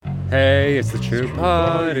Hey, it's the True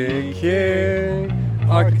Party King,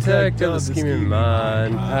 architect of the Scheming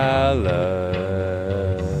Mind Palace.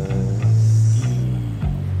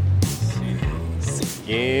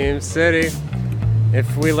 Scheme City.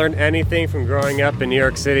 If we learned anything from growing up in New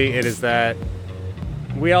York City, it is that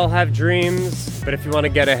we all have dreams, but if you want to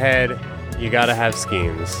get ahead, you gotta have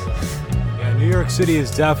schemes. Yeah, New York City is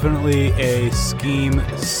definitely a scheme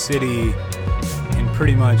city in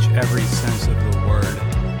pretty much every sense of the word.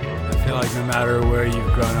 I feel like no matter where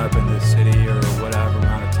you've grown up in this city or whatever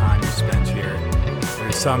amount of time you spent here,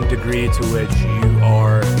 there's some degree to which you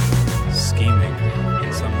are scheming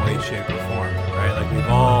in some way, shape, or form, right? Like we've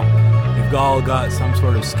all got some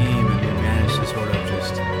sort of scheme, and we managed to sort of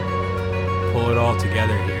just pull it all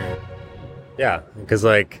together here. Yeah, because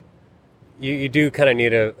like you do kind of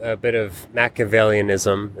need a bit of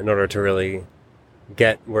Machiavellianism in order to really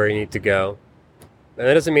get where you need to go. And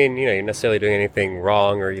that doesn't mean, you're necessarily doing anything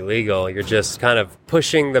wrong or illegal. You're just kind of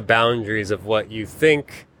pushing the boundaries of what you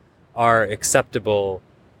think are acceptable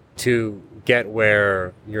to get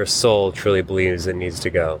where your soul truly believes it needs to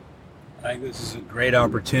go. I think this is a great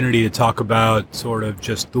opportunity to talk about sort of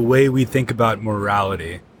just the way we think about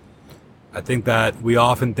morality. I think that we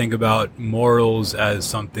often think about morals as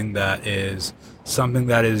something that is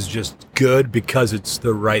just good because it's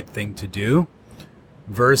the right thing to do,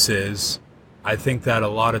 versus I think that a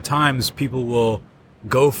lot of times people will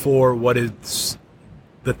go for what is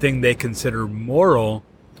the thing they consider moral,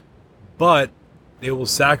 but they will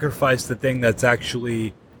sacrifice the thing that's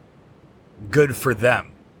actually good for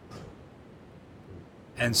them.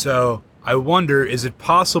 And so I wonder, is it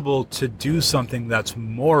possible to do something that's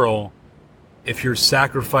moral if you're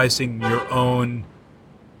sacrificing your own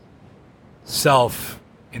self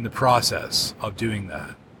in the process of doing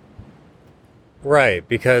that? Right,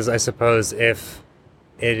 because I suppose if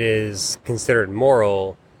it is considered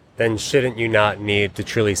moral, then shouldn't you not need to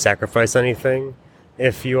truly sacrifice anything?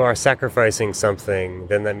 If you are sacrificing something,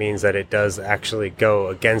 then that means that it does actually go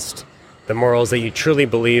against the morals that you truly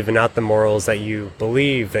believe and not the morals that you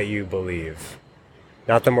believe that you believe.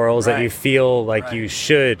 Not the morals that you feel like you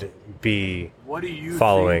should be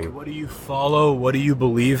following. What do you follow? What do you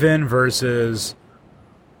believe in versus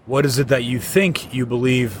what is it that you think you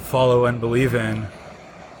believe, follow, and believe in,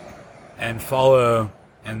 and follow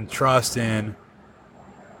and trust in,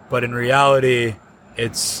 but in reality,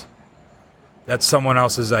 that's someone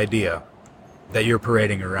else's idea that you're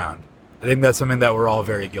parading around. I think that's something that we're all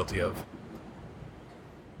very guilty of.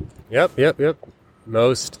 Yep.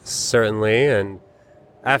 Most certainly. And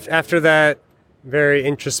after that very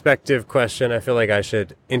introspective question, I feel like I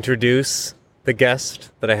should introduce the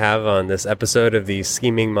guest that I have on this episode of the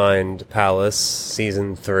Scheming Mind Palace,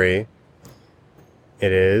 Season 3.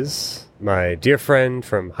 It is my dear friend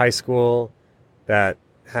from high school that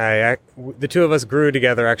the two of us grew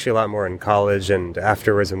together actually a lot more in college and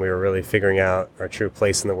afterwards when we were really figuring out our true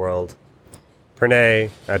place in the world.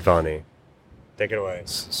 Pranay Advani. Take it away.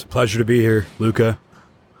 It's a pleasure to be here, Luca.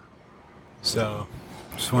 So,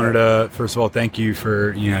 just wanted to, first of all, thank you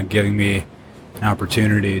for, giving me an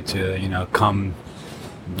opportunity to, come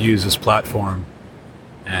use this platform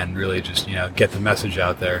and really just, get the message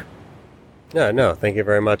out there. Yeah, no, thank you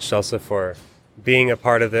very much also for being a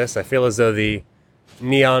part of this. I feel as though the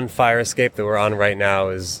neon firescape that we're on right now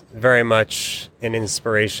is very much an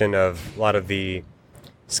inspiration of a lot of the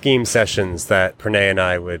scheme sessions that Pranay and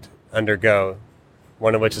I would undergo.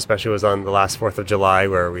 One of which especially was on the last 4th of July,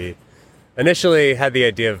 where we initially had the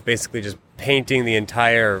idea of basically just painting the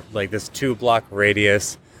entire, this 2-block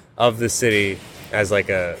radius of the city as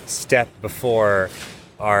a step before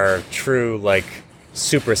our true,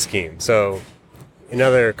 super scheme. So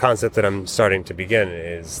another concept that I'm starting to begin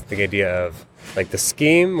is the idea of, the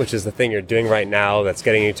scheme, which is the thing you're doing right now that's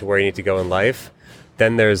getting you to where you need to go in life.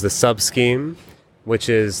 Then there's the sub-scheme, which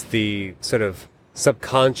is the sort of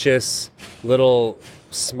subconscious little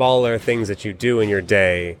smaller things that you do in your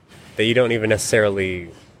day that you don't even necessarily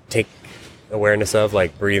take awareness of,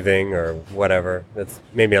 like breathing or whatever. That's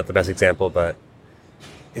maybe not the best example, but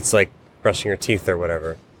it's like brushing your teeth or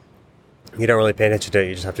whatever. You don't really pay attention to it,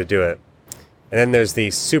 you just have to do it. And then there's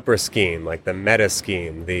the super scheme, like the meta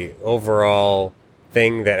scheme, the overall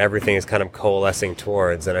thing that everything is kind of coalescing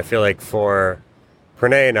towards. And I feel like for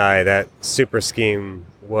Pranay and I, that super scheme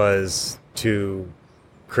was to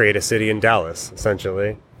create a city in Dallas,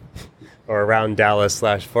 essentially, or around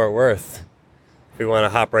Dallas/Fort Worth. If we want to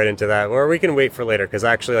hop right into that, or we can wait for later, because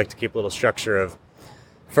I actually like to keep a little structure of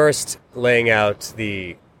first laying out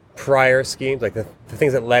the prior schemes, like the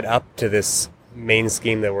things that led up to this main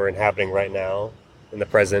scheme that we're inhabiting right now in the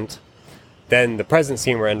present. then the present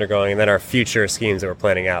scheme we're undergoing, and then our future schemes that we're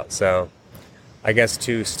planning out. So I guess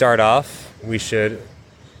to start off, we should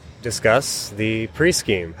discuss the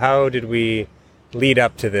pre-scheme. How did we lead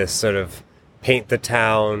up to this sort of paint the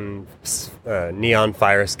town, neon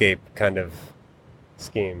fire escape kind of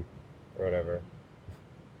scheme or whatever?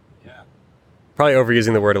 Yeah. Probably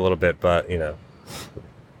overusing the word a little bit, but, you know.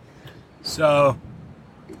 So,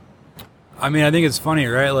 I mean, I think it's funny,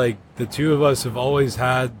 right? Like, the two of us have always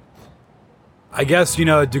had, I guess, you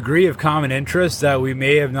know, a degree of common interest that we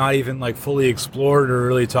may have not even, like, fully explored or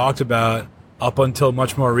really talked about up until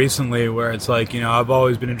much more recently, where it's like, you know, I've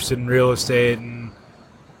always been interested in real estate and,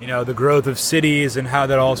 you know, the growth of cities and how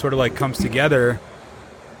that all sort of, like, comes together.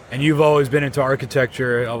 And you've always been into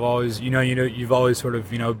architecture. I've always, you've always sort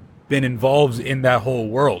of, you know, been involved in that whole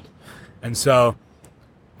world. And so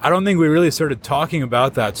I don't think we really started talking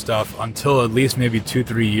about that stuff until at least maybe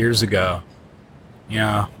 2-3 years ago. You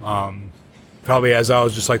know, probably as I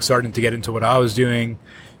was just like starting to get into what I was doing.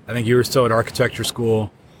 I think you were still at architecture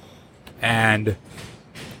school. And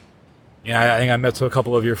yeah, I think I met a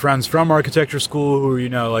couple of your friends from architecture school who are, you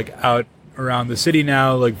know, like out around the city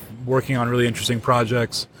now, like working on really interesting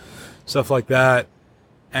projects, stuff like that.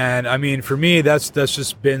 And I mean, for me, that's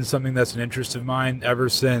just been something that's an interest of mine ever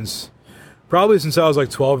since, probably since I was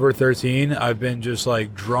like 12 or 13. I've been just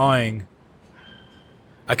like drawing.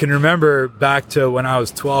 I can remember back to when I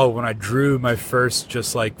was 12 when I drew my first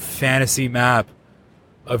just like fantasy map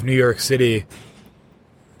of New York City,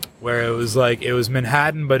 where it was like, it was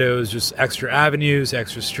Manhattan, but it was just extra avenues,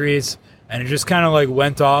 extra streets, and it just kind of like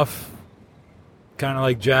went off, kind of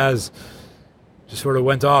like jazz, just sort of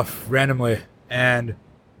went off randomly. And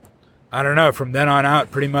I don't know, from then on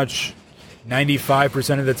out, pretty much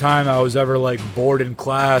 95% of the time I was ever like bored in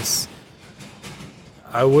class,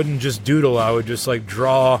 I wouldn't just doodle, I would just like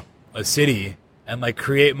draw a city and like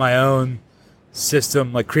create my own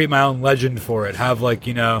system, like create my own legend for it, have like,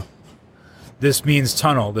 you know, this means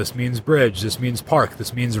tunnel, this means bridge, this means park,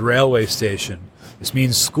 this means railway station, this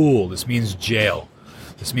means school, this means jail,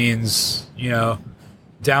 this means, you know,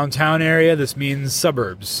 downtown area, this means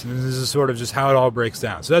suburbs. And this is sort of just how it all breaks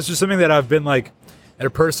down. So that's just something that I've been like, at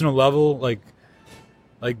a personal level, like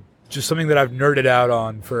just something that I've nerded out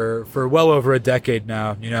on for well over a decade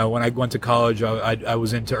now. You know, when I went to college, I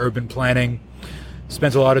was into urban planning,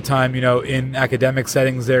 spent a lot of time, you know, in academic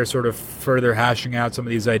settings there, sort of further hashing out some of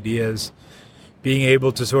these ideas, being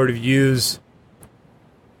able to sort of use,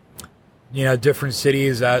 you know, different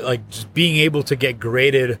cities, like just being able to get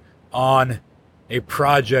graded on a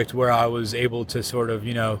project where I was able to sort of,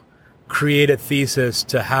 you know, create a thesis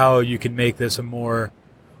to how you can make this a more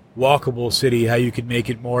walkable city, how you could make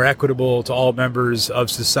it more equitable to all members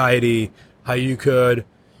of society, how you could,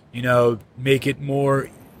 you know, make it more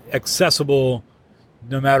accessible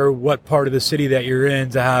no matter what part of the city that you're in,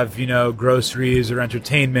 to have, you know, groceries or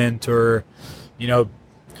entertainment or, you know,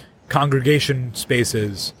 congregation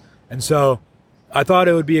spaces. And so I thought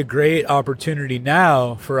it would be a great opportunity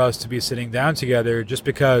now for us to be sitting down together, just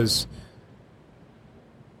because,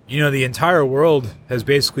 you know, the entire world has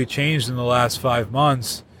basically changed in the last 5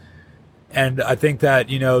 months. And I think that,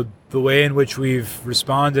 you know, the way in which we've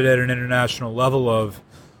responded at an international level of,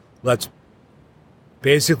 let's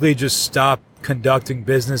basically just stop conducting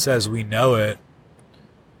business as we know it,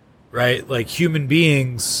 right? Like, human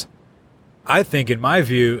beings, I think, in my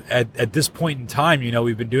view, at this point in time, you know,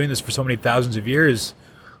 we've been doing this for so many thousands of years,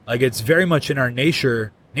 like, it's very much in our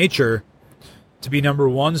nature to be, number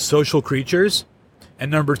one, social creatures, and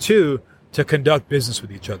number two, to conduct business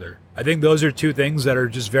with each other. I think those are two things that are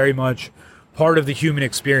just very much part of the human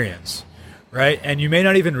experience, right? And you may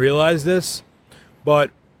not even realize this, but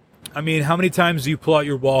I mean, how many times do you pull out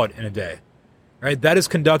your wallet in a day, right? That is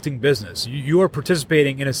conducting business. You are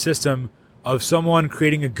participating in a system of someone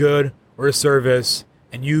creating a good or a service,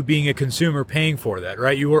 and you being a consumer paying for that,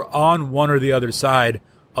 right? You are on one or the other side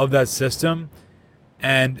of that system,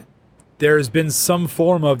 and there has been some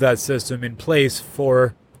form of that system in place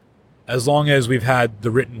for as long as we've had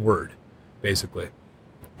the written word, basically,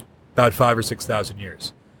 about 5,000 or 6,000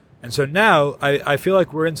 years. And so now I feel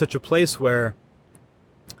like we're in such a place where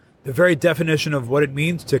the very definition of what it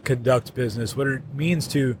means to conduct business, what it means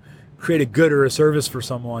to create a good or a service for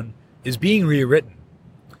someone, is being rewritten.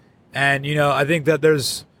 And, you know, I think that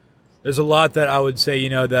there's a lot that I would say, you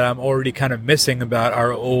know, that I'm already kind of missing about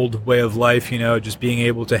our old way of life, you know, just being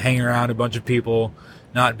able to hang around a bunch of people,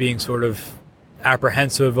 not being sort of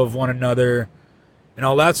apprehensive of one another and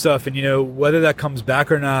all that stuff. And, you know, whether that comes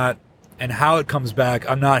back or not and how it comes back,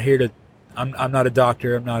 I'm not a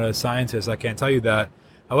doctor, I'm not a scientist, I can't tell you that.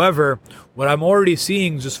 However, what I'm already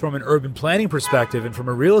seeing just from an urban planning perspective and from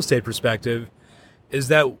a real estate perspective is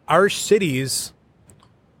that our cities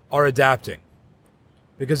are adapting.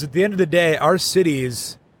 Because at the end of the day, our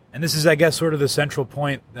cities, and this is, I guess, sort of the central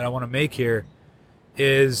point that I want to make here,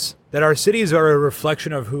 is that our cities are a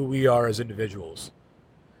reflection of who we are as individuals.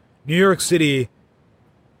 New York City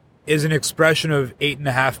is an expression of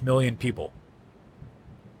 8.5 million people,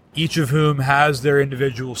 each of whom has their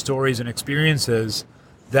individual stories and experiences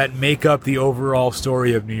that make up the overall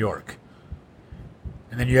story of New York.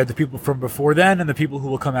 And then you have the people from before then and the people who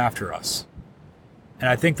will come after us. And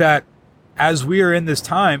I think that as we are in this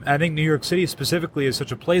time, I think New York City specifically is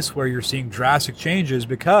such a place where you're seeing drastic changes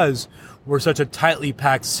because we're such a tightly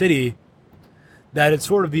packed city that it's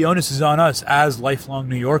sort of the onus is on us as lifelong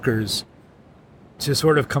New Yorkers to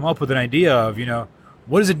sort of come up with an idea of,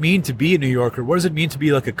 what does it mean to be a New Yorker? What does it mean to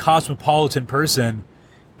be like a cosmopolitan person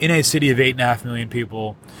in a city of 8.5 million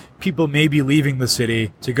people? People may be leaving the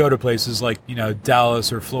city to go to places like,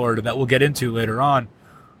 Dallas or Florida that we'll get into later on.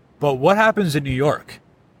 But what happens in New York?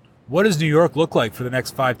 What does New York look like for the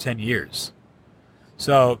next 5-10 years?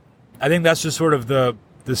 So I think that's just sort of the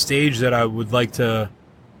stage that I would like to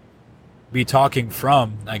be talking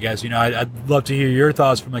from, I guess. I'd love to hear your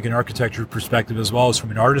thoughts from like an architecture perspective as well as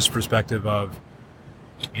from an artist perspective of,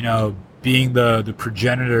 being the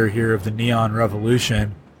progenitor here of the neon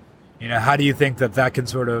revolution. How do you think that can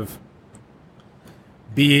sort of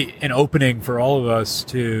be an opening for all of us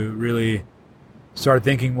to really start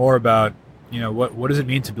thinking more about, what does it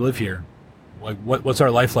mean to live here? Like, what's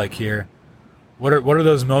our life like here? What are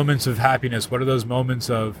those moments of happiness? What are those moments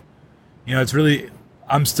of, it's really,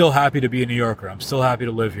 I'm still happy to be a New Yorker. I'm still happy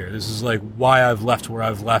to live here. This is like why I've left where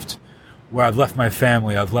I've left my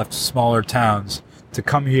family. I've left smaller towns to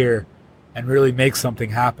come here and really make something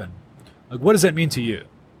happen. Like, what does that mean to you?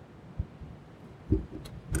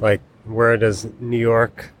 Like, where does New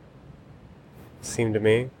York seem to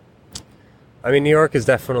me? I mean, New York is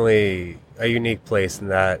definitely a unique place in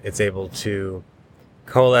that it's able to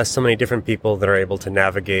coalesce so many different people that are able to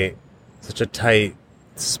navigate such a tight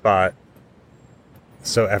spot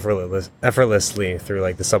so effortlessly through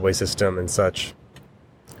like the subway system and such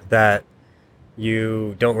that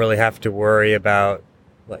you don't really have to worry about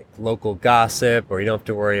like local gossip, or you don't have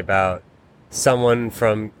to worry about someone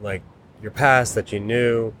from like your past that you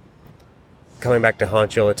knew coming back to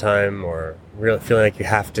haunt you all the time, or really feeling like you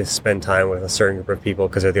have to spend time with a certain group of people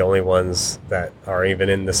because they're the only ones that are even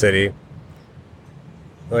in the city.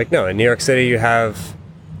 Like, no, in New York City you have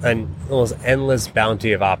an almost endless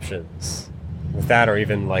bounty of options with that, or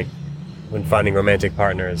even like when finding romantic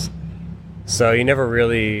partners. So you never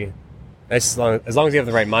really, as long as you have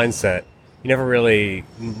the right mindset, you never really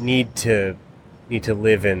need to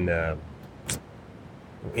live in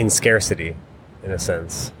scarcity, in a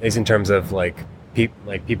sense, at least in terms of like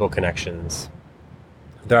people connections.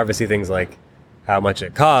 There are obviously things like how much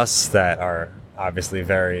it costs that are obviously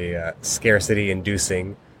very scarcity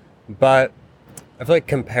inducing, but I feel like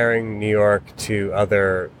comparing New York to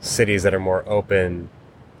other cities that are more open,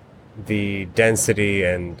 the density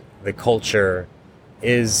and the culture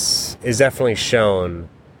is definitely shown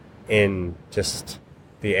in just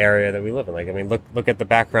the area that we live in. Like, I mean, look at the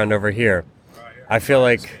background over here. I feel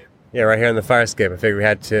like, yeah, right here in the fire escape. I figured we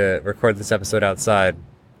had to record this episode outside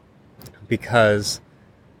because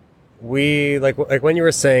we like when you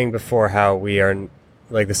were saying before how we are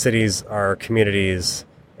like the cities are communities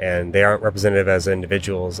and they aren't representative as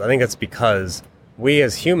individuals. I think that's because we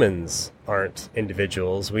as humans aren't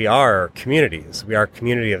individuals. We are communities. We are a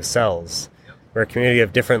community of cells. We're a community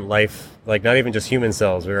of different life, like not even just human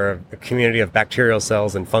cells. We're a community of bacterial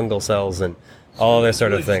cells and fungal cells and all other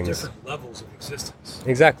sort of things. Different levels of existence.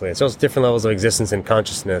 Exactly. It's just different levels of existence and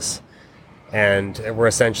consciousness. And we're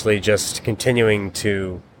essentially just continuing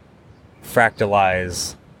to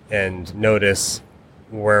fractalize and notice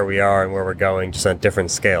where we are and where we're going, just on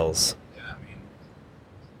different scales. Yeah, I mean,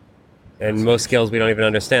 and most scales we don't even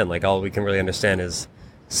understand. Like, all we can really understand is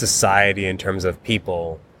society in terms of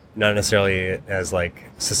people, not necessarily as like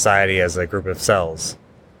society as a group of cells.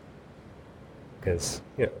 Because,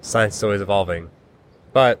 science is always evolving.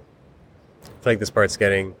 But I feel like this part's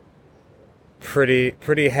getting pretty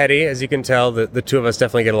heady. As you can tell, the two of us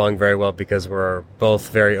definitely get along very well because we're both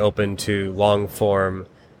very open to long form,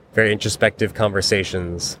 very introspective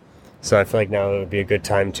conversations. So I feel like now would be a good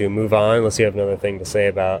time to move on, unless you have another thing to say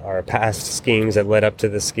about our past schemes that led up to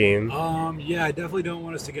this scheme. Yeah, I definitely don't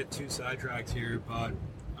want us to get too sidetracked here, but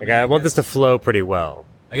I want this to flow pretty well.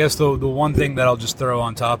 I guess the one thing that I'll just throw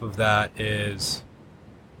on top of that is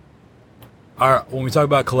when we talk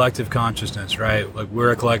about collective consciousness, right? Like,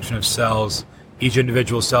 we're a collection of cells each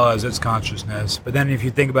individual cell has its consciousness. But then if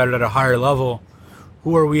you think about it at a higher level,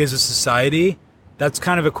 who are we as a society? That's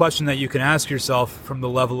kind of a question that you can ask yourself from the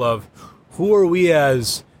level of, who are we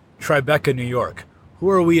as Tribeca, New York? Who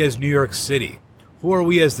are we as New York City? Who are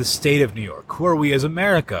we as the state of New York? Who are we as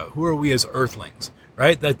America? Who are we as Earthlings?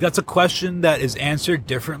 Right? That's a question that is answered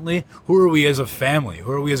differently. Who are we as a family?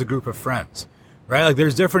 Who are we as a group of friends? Right? Like,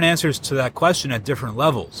 there's different answers to that question at different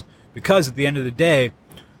levels. Because at the end of the day,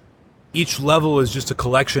 each level is just a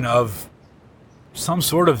collection of some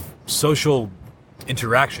sort of social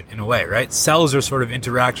interaction in a way, right? Cells are sort of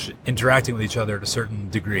interacting with each other at a certain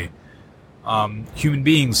degree. Human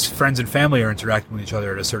beings, friends and family, are interacting with each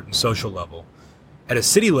other at a certain social level. At a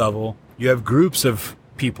city level, you have groups of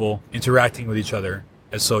people interacting with each other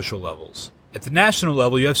at social levels. At the national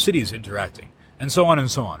level, you have cities interacting, and so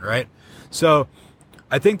on, right? So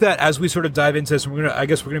I think that as we sort of dive into this, I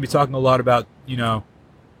guess we're gonna be talking a lot about,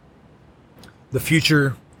 the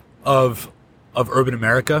future of urban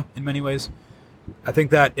America in many ways. I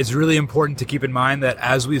think that it's really important to keep in mind that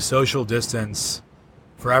as we social distance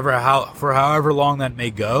for however long that may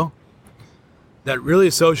go, that really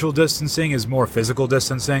social distancing is more physical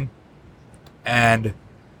distancing, and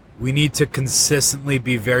we need to consistently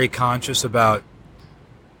be very conscious about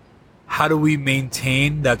how do we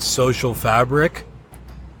maintain that social fabric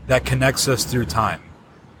that connects us through time.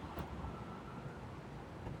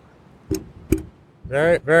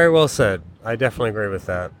 Very, very well said. I definitely agree with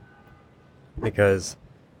that. Because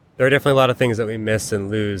there are definitely a lot of things that we miss and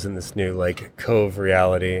lose in this new, Cove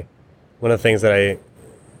reality. One of the things that I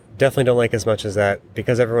definitely don't like as much is that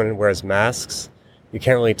because everyone wears masks, you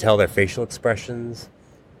can't really tell their facial expressions.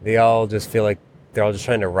 They all just feel like they're all just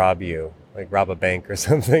trying to rob you, like rob a bank or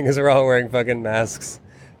something, because they're all wearing fucking masks,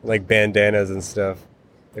 like bandanas and stuff.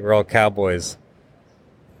 Like we're all cowboys.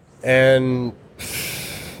 And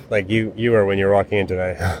like you were when you were walking in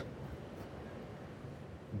today.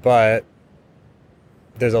 But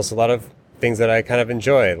there's also a lot of things that I kind of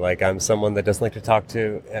enjoy. Like, I'm someone that doesn't like to talk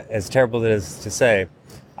to, as terrible as it is to say,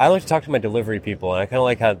 I like to talk to my delivery people, and I kind of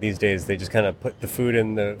like how these days they just kind of put the food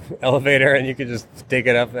in the elevator and you can just take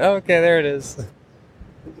it up. Oh, okay, there it is.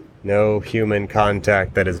 No human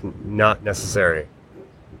contact that is not necessary.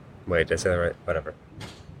 Wait, did I say that right? Whatever.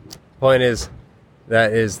 Point is,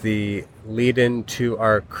 that is the lead-in to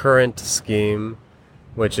our current scheme,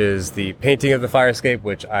 which is the painting of the fire escape,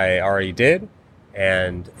 which I already did,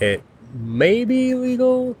 and it may be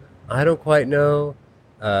legal. I don't quite know.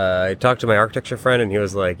 I talked to my architecture friend, and he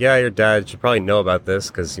was like, yeah, your dad should probably know about this,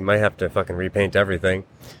 because you might have to fucking repaint everything.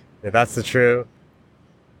 If that's the true,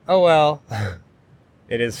 oh well.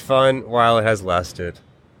 It is fun while it has lasted.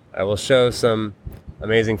 I will show some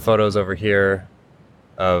amazing photos over here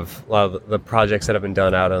of a lot of the projects that have been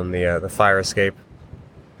done out on the fire escape.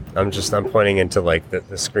 I'm pointing into like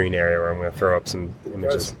the screen area where I'm going to throw up some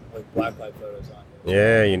images. Like blacklight photos on it.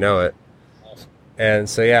 Yeah, you know it. Awesome. And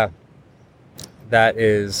so yeah, that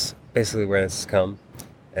is basically where this has come.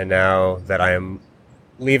 And now that I am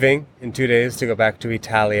leaving in 2 days to go back to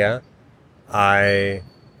Italia, I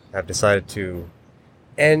have decided to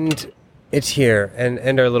end it here and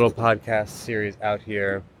end our little podcast series out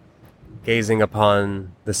here, gazing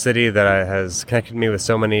upon the city that has connected me with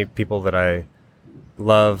so many people that I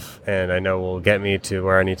love and I know will get me to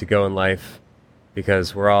where I need to go in life,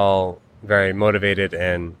 because we're all very motivated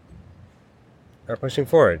and are pushing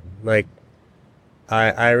forward. Like,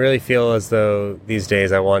 I really feel as though these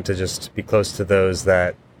days I want to just be close to those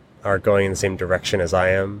that are going in the same direction as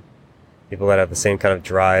I am, people that have the same kind of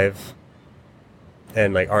drive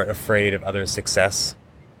and like aren't afraid of others' success.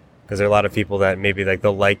 Because there are a lot of people that maybe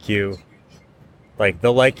they'll like you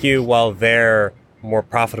while they're more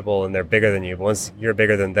profitable and they're bigger than you, but once you're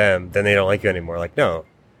bigger than them, then they don't like you anymore. Like, no,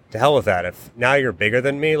 to hell with that. If now you're bigger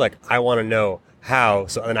than me, like, I want to know how,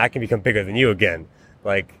 so then I can become bigger than you again.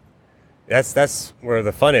 Like, that's where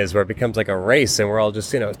the fun is, where it becomes like a race and we're all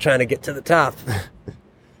just, trying to get to the top.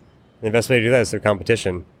 The best way to do that is through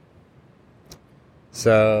competition.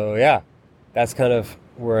 So yeah, that's kind of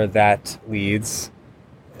where that leads.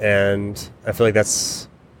 And I feel like that's,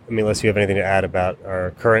 unless you have anything to add about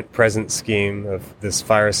our current present scheme of this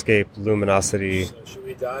fire escape, luminosity. So should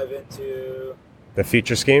we dive into the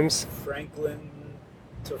future schemes? Franklin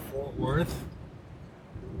to Fort Worth?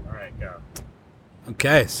 All right, go.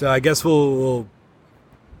 Okay, so I guess we'll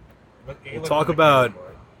talk about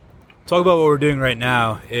what we're doing right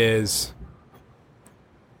now. Is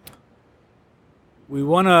we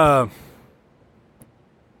want to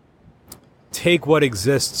take what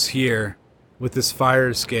exists here with this fire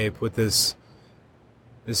escape, with this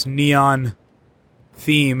neon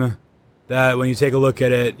theme that when you take a look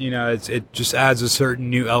at it, it just adds a certain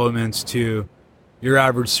new elements to your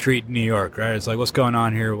average street in New York, right? It's like, what's going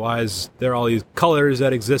on here? Why is there all these colors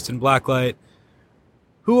that exist in blacklight?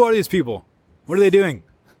 Who are these people? What are they doing?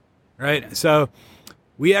 Right? So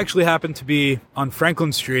we actually happen to be on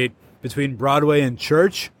Franklin Street between Broadway and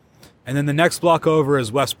Church, and then the next block over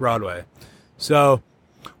is West Broadway. So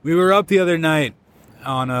we were up the other night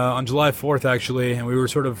on July 4th, actually, and we were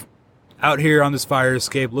sort of out here on this fire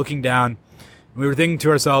escape looking down, and we were thinking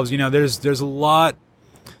to ourselves, there's a lot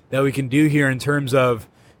that we can do here in terms of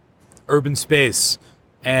urban space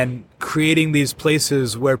and creating these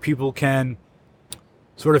places where people can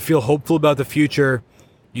sort of feel hopeful about the future,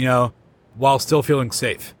 while still feeling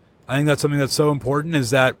safe. I think that's something that's so important,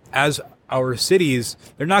 is that as our cities,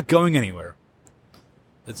 they're not going anywhere.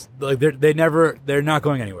 It's like they're not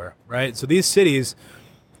going anywhere, right? So these cities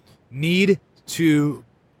need to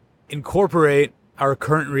incorporate our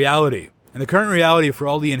current reality. And the current reality for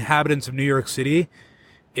all the inhabitants of New York City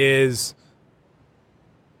is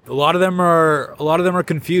a lot of them are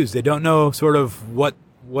confused. They don't know sort of what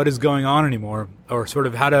is going on anymore, or sort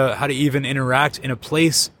of how to even interact in a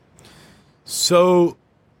place so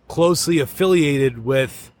closely affiliated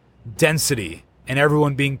with density and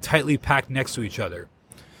everyone being tightly packed next to each other.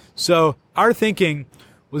 So our thinking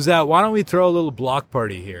was that, why don't we throw a little block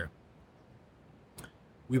party here?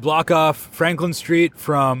 We block off Franklin Street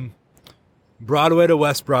from Broadway to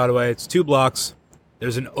West Broadway. It's 2 blocks.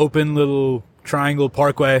 There's an open little triangle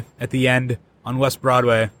parkway at the end on West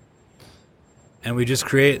Broadway. And we just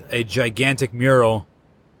create a gigantic mural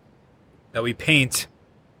that we paint,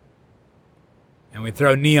 and we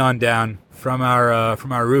throw neon down from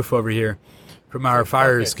our roof over here, from our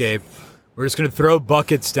fire escape. We're just going to throw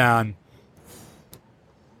buckets down,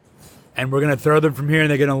 and we're going to throw them from here, and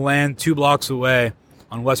they're going to land 2 blocks away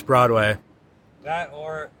on West Broadway. That,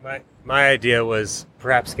 or my idea was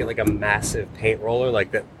perhaps get like a massive paint roller,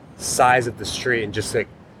 like the size of the street, and just like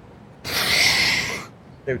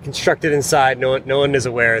they would construct it inside. No one is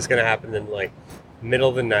aware it's going to happen in like middle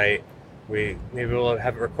of the night. Maybe we'll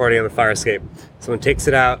have it recording on the fire escape. Someone takes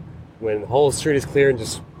it out when the whole street is clear, and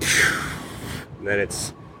just, and then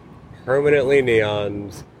it's permanently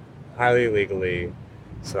neon, highly illegally.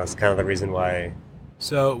 So that's kind of the reason why.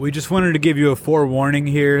 So we just wanted to give you a forewarning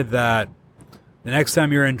here that the next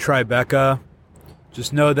time you're in Tribeca,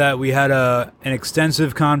 just know that we had an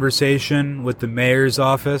extensive conversation with the mayor's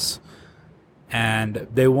office, and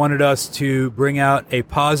they wanted us to bring out a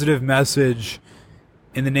positive message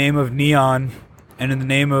in the name of neon and in the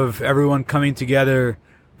name of everyone coming together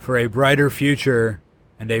for a brighter future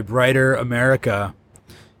and a brighter America,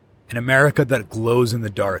 an America that glows in the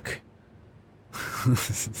dark.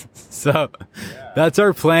 So that's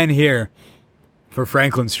our plan here for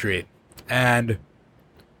Franklin Street. And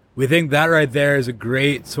we think that right there is a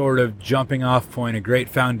great sort of jumping off point, a great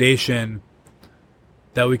foundation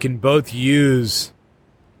that we can both use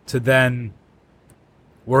to then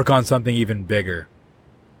work on something even bigger.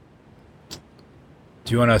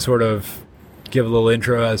 Do you want to sort of give a little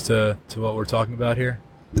intro as to what we're talking about here?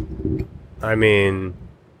 I mean,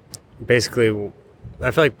 basically,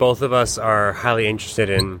 I feel like both of us are highly interested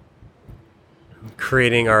in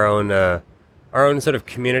creating our own sort of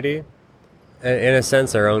community, in a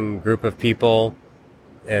sense, our own group of people,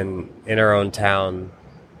 and in our own town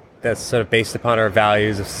that's sort of based upon our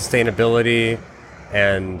values of sustainability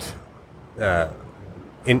and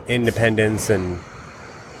independence, and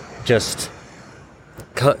just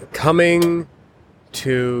coming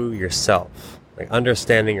to yourself, like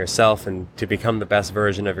understanding yourself and to become the best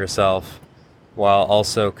version of yourself, while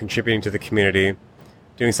also contributing to the community,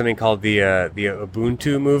 doing something called the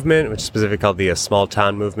Ubuntu movement, which is specifically called the small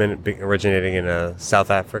town movement, originating in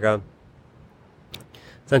South Africa.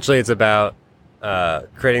 Essentially, it's about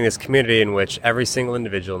creating this community in which every single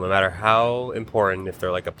individual, no matter how important, if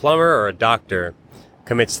they're like a plumber or a doctor,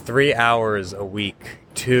 commits 3 hours a week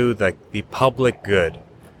to the public good,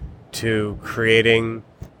 to creating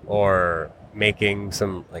or making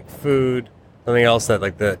some like food, something else that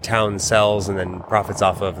like the town sells and then profits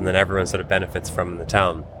off of, and then everyone sort of benefits from in the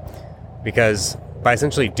town. Because by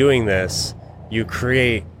essentially doing this, you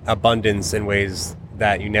create abundance in ways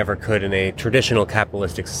that you never could in a traditional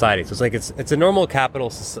capitalistic society. So it's like it's a normal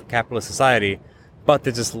capitalist society, but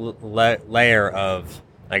there's this layer of,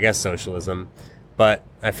 I guess, socialism. But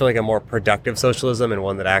I feel like a more productive socialism, and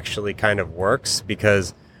one that actually kind of works,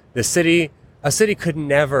 because a city could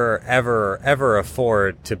never, ever, ever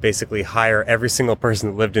afford to basically hire every single person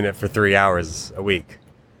that lived in it for 3 hours a week.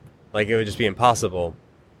 Like, it would just be impossible.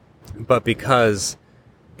 But because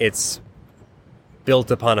it's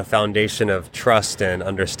built upon a foundation of trust and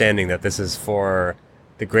understanding that this is for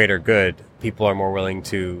the greater good, people are more willing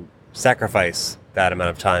to sacrifice that amount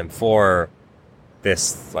of time for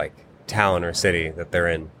this like town or city that they're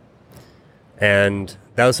in. And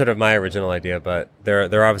that was sort of my original idea, but there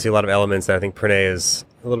are obviously a lot of elements that I think Pranay is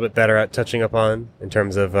a little bit better at touching upon in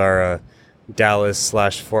terms of our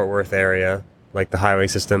Dallas/Fort Worth area, like the highway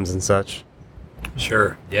systems and such.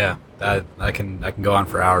 Sure. Yeah. That I can go on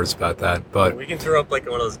for hours about that, but we can throw up like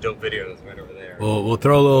one of those dope videos right over there. We'll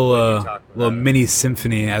throw a little mini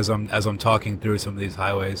symphony as I'm talking through some of these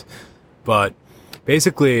highways. But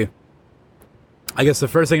basically, I guess the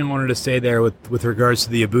first thing I wanted to say there with regards to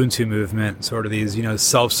the Ubuntu movement, sort of these,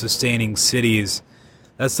 self-sustaining cities,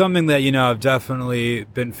 that's something that, I've definitely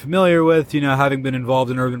been familiar with, having been involved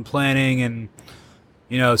in urban planning and,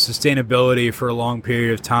 sustainability for a long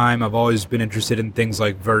period of time. I've always been interested in things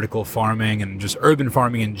like vertical farming and just urban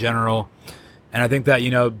farming in general. And I think that,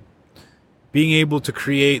 being able to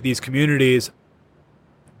create these communities,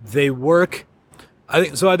 they work. I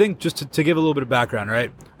think just to give a little bit of background,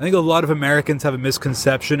 right? I think a lot of Americans have a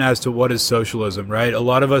misconception as to what is socialism, right? A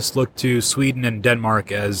lot of us look to Sweden and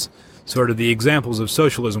Denmark as sort of the examples of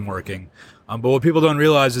socialism working. But what people don't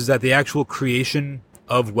realize is that the actual creation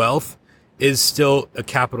of wealth is still a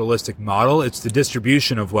capitalistic model. It's the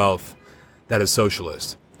distribution of wealth that is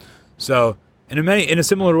socialist. So in a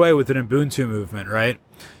similar way with an Ubuntu movement, right?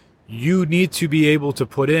 You need to be able to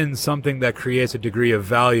put in something that creates a degree of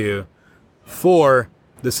value for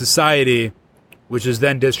the society, which is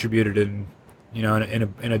then distributed in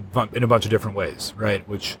a bunch of different ways, right?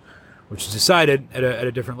 Which is decided at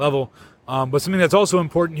a different level. But something that's also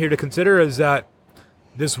important here to consider is that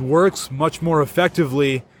this works much more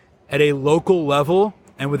effectively at a local level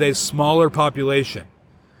and with a smaller population.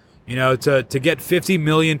 To get 50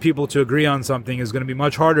 million people to agree on something is going to be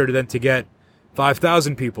much harder than to get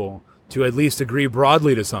 5,000 people to at least agree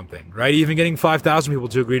broadly to something, right? Even getting 5,000 people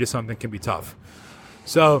to agree to something can be tough.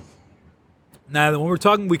 So now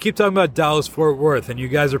when we keep talking about Dallas-Fort Worth, and you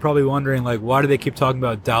guys are probably wondering, like, why do they keep talking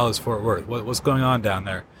about Dallas-Fort Worth? What's going on down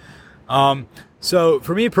there? So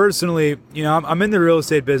for me personally, I'm in the real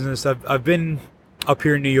estate business. I've been up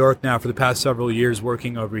here in New York now for the past several years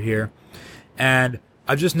working over here. And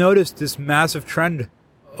I've just noticed this massive trend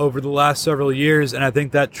over the last several years, and I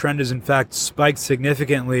think that trend has in fact spiked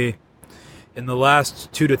significantly in the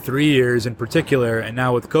last 2 to 3 years in particular, and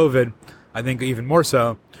now with COVID, I think even more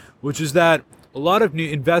so, which is that a lot of new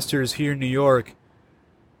investors here in New York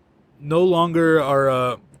no longer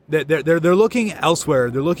are they're looking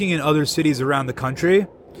elsewhere. They're looking in other cities around the country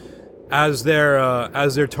as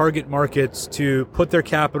their target markets to put their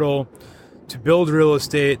capital, to build real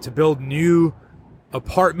estate, to build new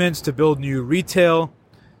apartments, to build new retail,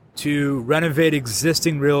 to renovate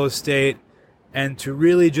existing real estate, and to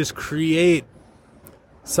really just create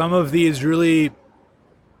some of these really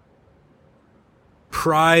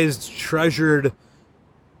prized, treasured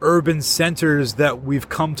urban centers that we've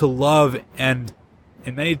come to love and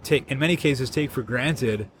in many cases take for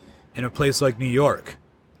granted in a place like New York.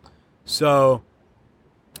 So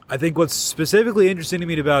I think what's specifically interesting to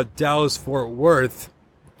me about Dallas-Fort Worth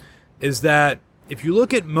is that if you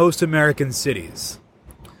look at most American cities,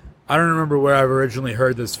 I don't remember where I've originally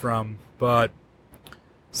heard this from, but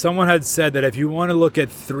someone had said that if you want to look at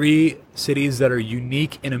 3 cities that are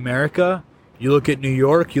unique in America, you look at New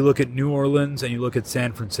York, you look at New Orleans, and you look at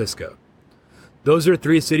San Francisco. Those are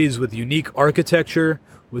 3 cities with unique architecture,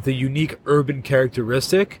 with a unique urban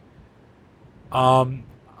characteristic.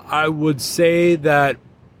 I would say that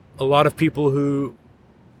a lot of people who,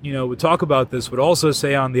 would talk about this would also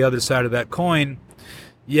say on the other side of that coin,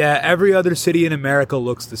 yeah, every other city in America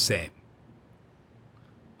looks the same.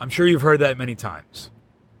 I'm sure you've heard that many times.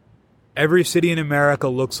 Every city in America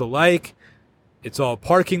looks alike. It's all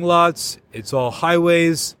parking lots. It's all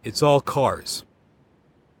highways. It's all cars.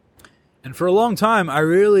 And for a long time,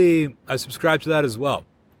 I subscribed to that as well.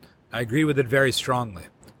 I agree with it very strongly.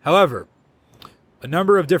 However, a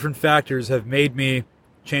number of different factors have made me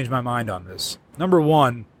change my mind on this. Number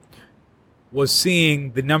one was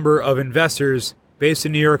seeing the number of investors based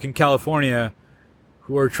in New York and California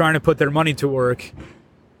who are trying to put their money to work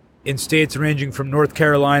in states ranging from North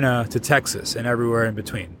Carolina to Texas and everywhere in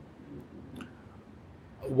between.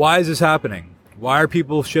 Why is this happening? Why are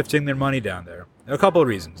people shifting their money down there? There are a couple of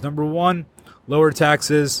reasons. Number one, lower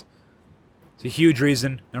taxes. It's a huge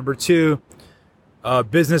reason. Number two,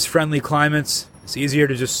 business-friendly climates. It's easier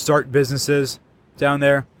to just start businesses down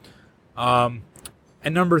there. And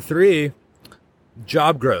number three,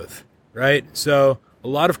 job growth, right? So a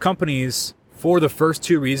lot of companies, for the first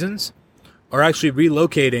two reasons, are actually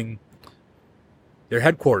relocating their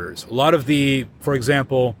headquarters. A lot of the, for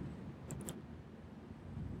example,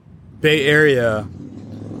 Bay Area,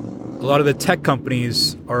 a lot of the tech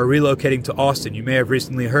companies are relocating to Austin. You may have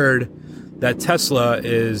recently heard that Tesla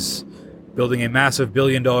is building a massive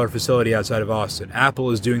billion-dollar facility outside of Austin. Apple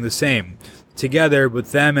is doing the same. Together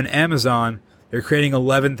with them and Amazon, they're creating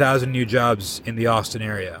 11,000 new jobs in the Austin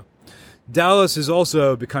area. Dallas is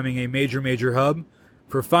also becoming a major hub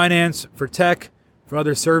for finance, for tech, for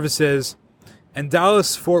other services. And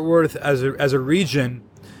Dallas-Fort Worth as a region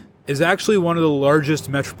is actually one of the largest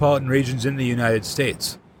metropolitan regions in the United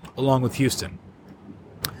States, along with Houston.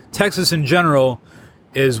 Texas in general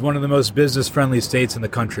is one of the most business-friendly states in the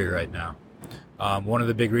country right now. One of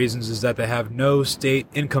the big reasons is that they have no state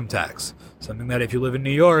income tax, something that if you live in New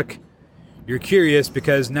York, you're curious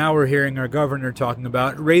because now we're hearing our governor talking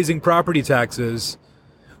about raising property taxes.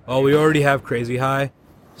 Well, we already have crazy high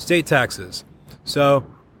state taxes. So,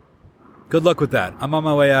 good luck with that. I'm on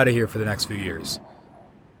my way out of here for the next few years.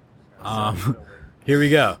 Here we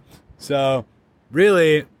go. So,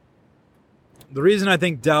 really, the reason I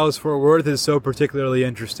think Dallas-Fort Worth is so particularly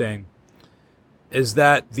interesting is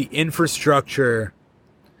that the infrastructure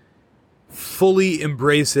fully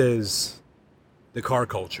embraces the car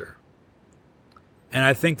culture. And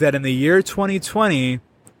I think that in the year 2020,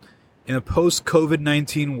 in a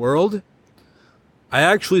post-COVID-19 world, I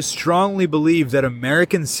actually strongly believe that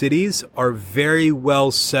American cities are very well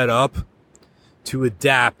set up to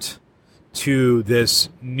adapt to this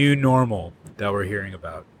new normal that we're hearing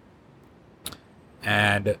about.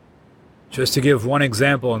 And just to give one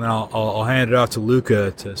example, and then I'll hand it off to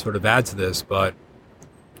Luca to sort of add to this, but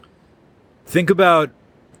think about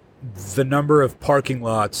the number of parking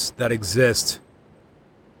lots that exist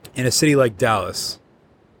in a city like Dallas,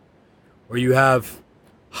 where you have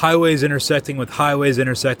highways intersecting with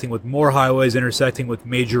more highways, intersecting with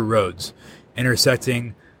major roads,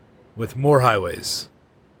 intersecting with more highways.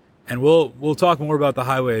 And we'll talk more about the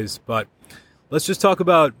highways, but let's just talk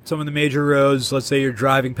about some of the major roads. Let's say you're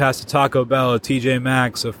driving past a Taco Bell, a TJ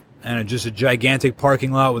Maxx, and just a gigantic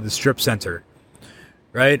parking lot with a strip center,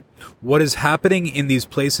 right? What is happening in these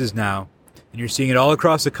places now, and you're seeing it all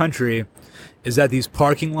across the country, is that these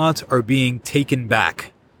parking lots are being taken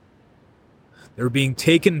back. They're being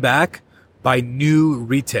taken back by new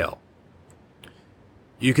retail.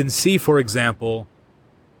 You can see, for example,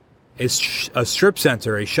 a strip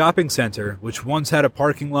center, a shopping center, which once had a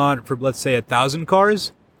parking lot for, let's say, 1,000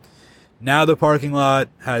 cars. Now the parking lot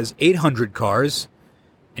has 800 cars,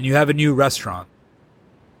 and you have a new restaurant.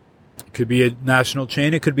 It could be a national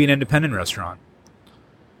chain. It could be an independent restaurant.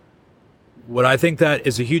 What I think that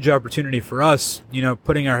is a huge opportunity for us,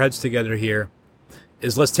 putting our heads together here,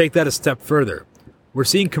 is let's take that a step further. We're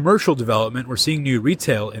seeing commercial development. We're seeing new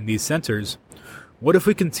retail in these centers. What if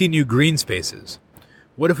we can see new green spaces?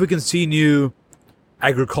 What if we can see new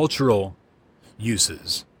agricultural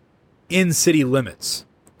uses in city limits,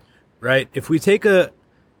 right? If we take a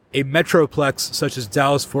metroplex such as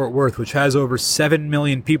Dallas-Fort Worth, which has over 7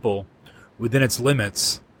 million people within its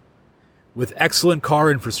limits, with excellent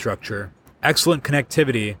car infrastructure, excellent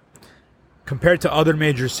connectivity, compared to other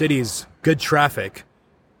major cities, good traffic,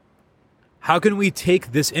 how can we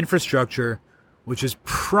take this infrastructure, which is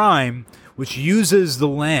prime, which uses the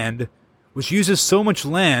land, which uses so much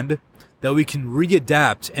land that we can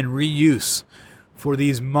readapt and reuse for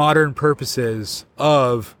these modern purposes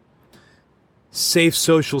of safe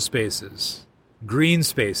social spaces, green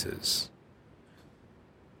spaces,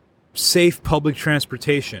 safe public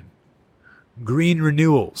transportation, green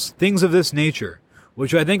renewals, things of this nature,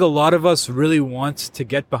 which I think a lot of us really want to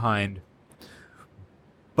get behind,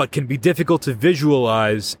 but can be difficult to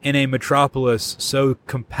visualize in a metropolis so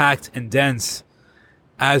compact and dense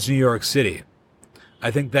as New York City.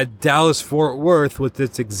 I think that Dallas-Fort Worth, with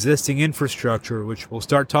its existing infrastructure, which we'll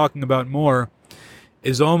start talking about more,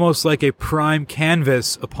 is almost like a prime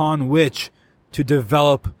canvas upon which to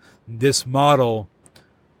develop this model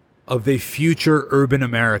of a future urban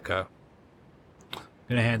America. I'm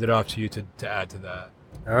going to hand it off to you to add to that.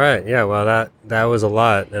 All right. Yeah, well, that was a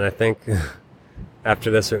lot. And I think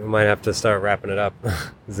after this, we might have to start wrapping it up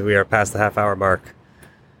because we are past the half-hour mark.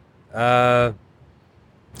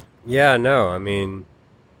 Yeah, no, I mean,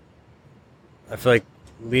 I feel like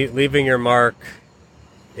leaving your mark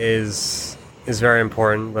is very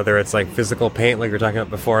important, whether it's like physical paint, like we were talking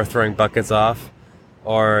about before, throwing buckets off,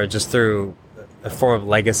 or just through a form of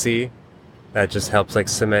legacy that just helps like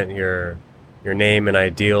cement your name and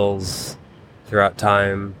ideals throughout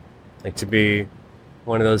time, like to be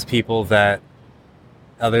one of those people that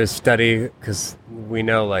others study because we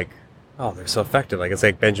know like, oh, they're so effective. Like it's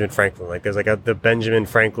like Benjamin Franklin. Like there's like the Benjamin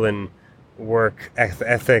Franklin work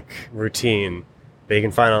ethic routine that you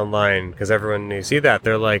can find online, because everyone, you see that,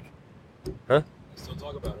 they're like, huh? Still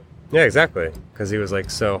talk about it. Yeah, exactly. Because he was like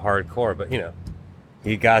so hardcore, but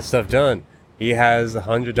he got stuff done. He has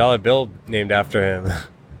 $100 bill named after him.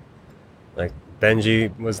 Like,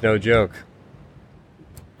 Benji was no joke.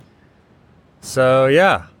 So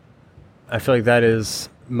yeah, I feel like that is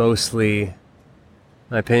mostly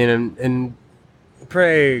my opinion, and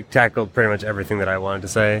Prey tackled pretty much everything that I wanted to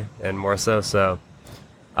say, and more so. So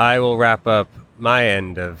I will wrap up my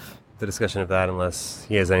end of the discussion of that, unless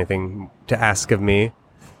he has anything to ask of me.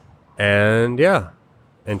 And yeah,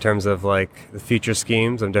 in terms of like the future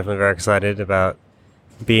schemes, I'm definitely very excited about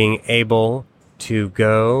being able to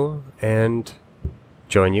go and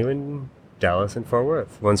join you in Dallas and Fort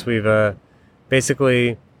Worth once we've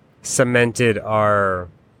basically cemented our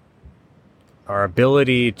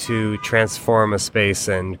ability to transform a space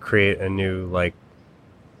and create a new like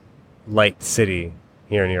light city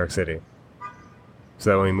here in New York City.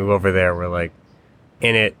 So when we move over there, we're like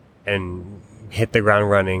in it and hit the ground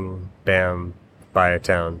running, bam, buy a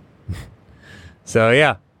town. So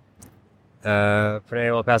yeah,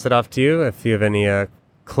 Pranay, we'll pass it off to you if you have any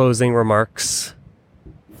closing remarks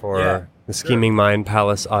for the Scheming Mind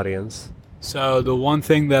Palace audience. So the one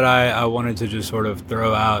thing that I wanted to just sort of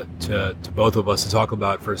throw out to both of us to talk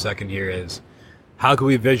about for a second here is, how can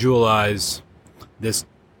we visualize this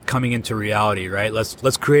coming into reality, right?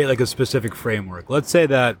 Let's create like a specific framework. Let's say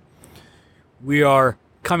that we are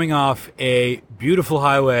coming off a beautiful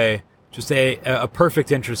highway, just a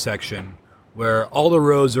perfect intersection where all the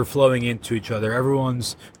roads are flowing into each other.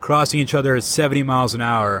 Everyone's crossing each other at 70 miles an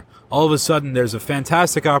hour. All of a sudden, there's a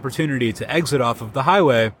fantastic opportunity to exit off of the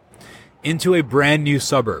highway into a brand new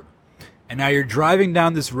suburb. And now you're driving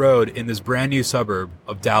down this road in this brand new suburb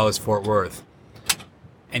of Dallas-Fort Worth,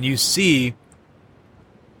 and you see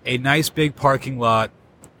a nice big parking lot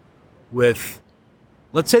with,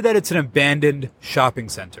 let's say that it's an abandoned shopping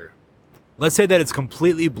center. Let's say that it's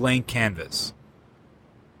completely blank canvas.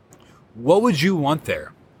 What would you want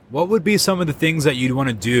there? What would be some of the things that you'd want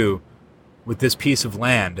to do with this piece of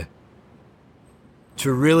land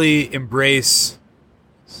to really embrace,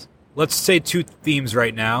 let's say, two themes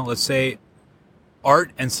right now. Let's say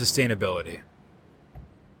art and sustainability.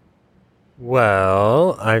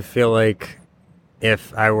 Well, I feel like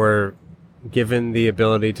if I were given the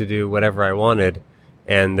ability to do whatever I wanted,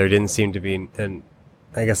 and there didn't seem to be,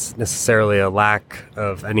 I guess, necessarily a lack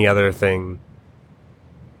of any other thing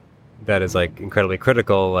that is like incredibly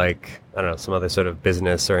critical, like, I don't know, some other sort of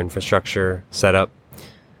business or infrastructure setup,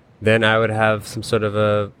 then I would have some sort of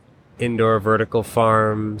a indoor vertical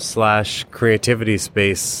farm / creativity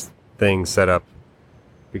space thing set up,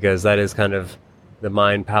 because that is kind of the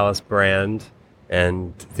Mind Palace brand,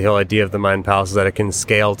 and the whole idea of the Mind Palace is that it can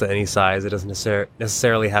scale to any size. It doesn't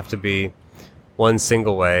necessarily have to be one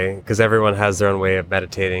single way, because everyone has their own way of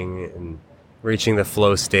meditating and reaching the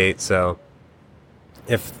flow state. So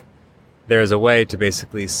if there's a way to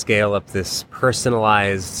basically scale up this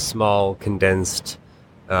personalized, small, condensed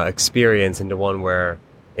experience into one where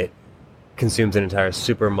it consumes an entire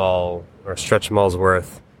super mall or stretch mall's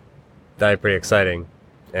worth, that'd be pretty exciting.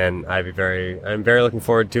 And I'm very looking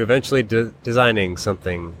forward to eventually designing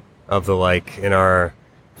something of the like in our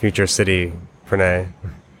future city, Pranay.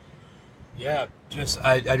 Yeah,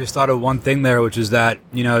 I just thought of one thing there, which is that,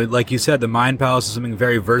 you know, like you said, the Mind Palace is something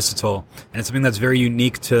very versatile, and it's something that's very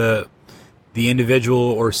unique to the individual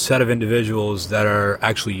or set of individuals that are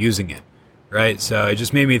actually using it, right? So it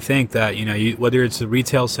just made me think that, you know, whether it's a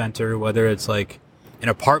retail center, whether it's like an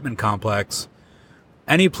apartment complex,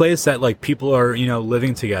 any place that like people are, you know,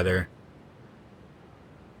 living together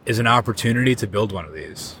is an opportunity to build one of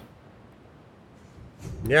these.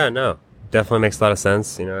 Yeah, no, definitely makes a lot of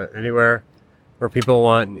sense. You know, anywhere where people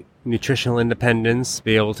want nutritional independence,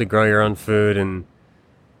 be able to grow your own food and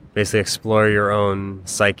basically explore your own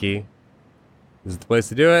psyche, this is the place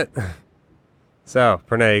to do it. So,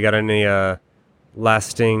 Pranay, you got any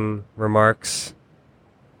lasting remarks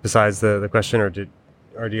besides the question, or do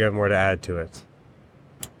you have more to add to it?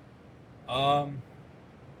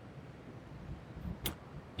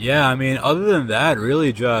 Yeah, I mean, other than that,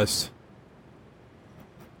 really just,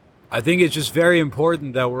 I think it's just very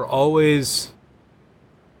important that we're always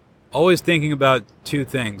thinking about two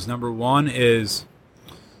things. Number one is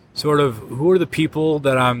sort of who are the people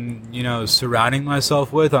that I'm, you know, surrounding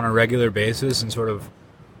myself with on a regular basis, and sort of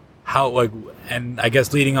how, like, and I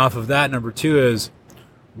guess leading off of that, number two is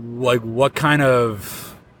like what kind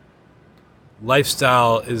of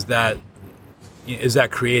lifestyle is that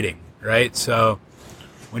creating, right? So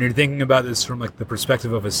when you're thinking about this from like the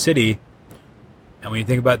perspective of a city, And when you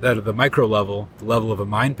think about that at the micro level, the level of a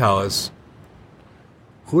mind palace,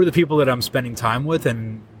 who are the people that I'm spending time with,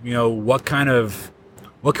 and what can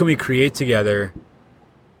we create together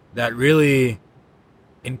that really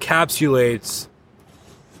encapsulates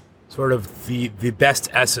sort of the best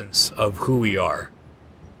essence of who we are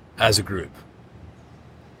as a group,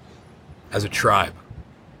 as a tribe.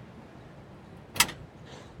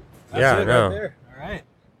 Yeah, no. Right there. All right.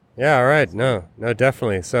 Yeah, all right. No,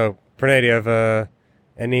 definitely. So, Pranay, do you have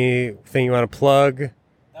anything you want to plug?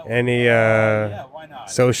 Any yeah, why not?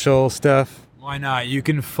 social stuff? Why not? You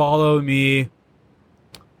can follow me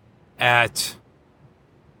at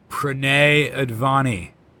Pranay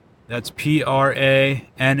Advani. That's Pranay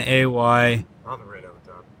On the right over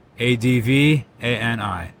top.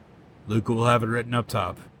 Advani. Luca will have it written up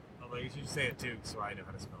top. Although you should say it too, so I know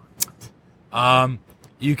how to spell it.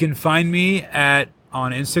 You can find me on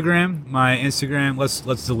Instagram. My Instagram.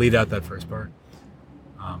 Let's delete out that first part.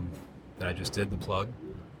 That I just did the plug.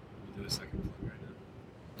 We'll do a second plug right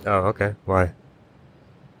now. Oh, okay. Why?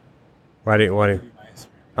 Why do you?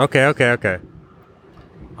 Okay.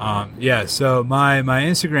 Yeah. So my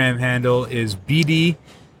Instagram handle is BD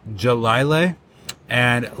Jalile,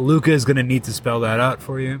 and Luca is gonna need to spell that out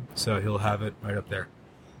for you, so he'll have it right up there.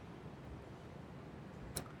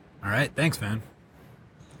 All right. Thanks, man.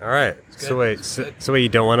 All right. good. So wait. It's good. So wait. You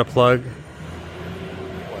don't want to plug?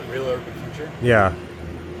 What, Real Urban Future? Yeah.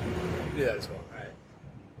 Do that as well. All right.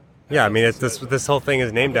 Yeah. I mean, it's this whole thing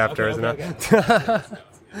is named after, isn't it?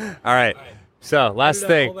 All right. So last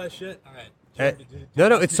thing. All that shit. All right. No,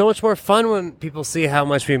 it's so much more fun when people see how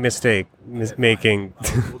much we making. We'll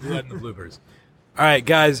do that in the bloopers. All right,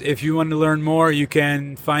 guys, if you want to learn more, you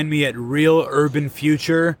can find me at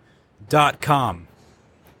realurbanfuture.com.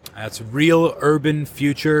 That's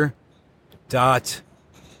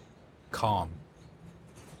realurbanfuture.com.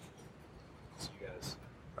 See you guys.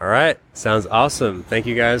 All right. Sounds awesome. Thank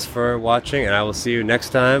you guys for watching, and I will see you next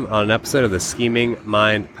time on an episode of the Scheming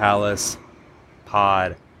Mind Palace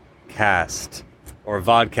podcast, or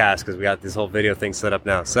vodcast, because we got this whole video thing set up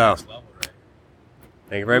now. So,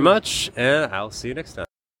 thank you very much, and I'll see you next time.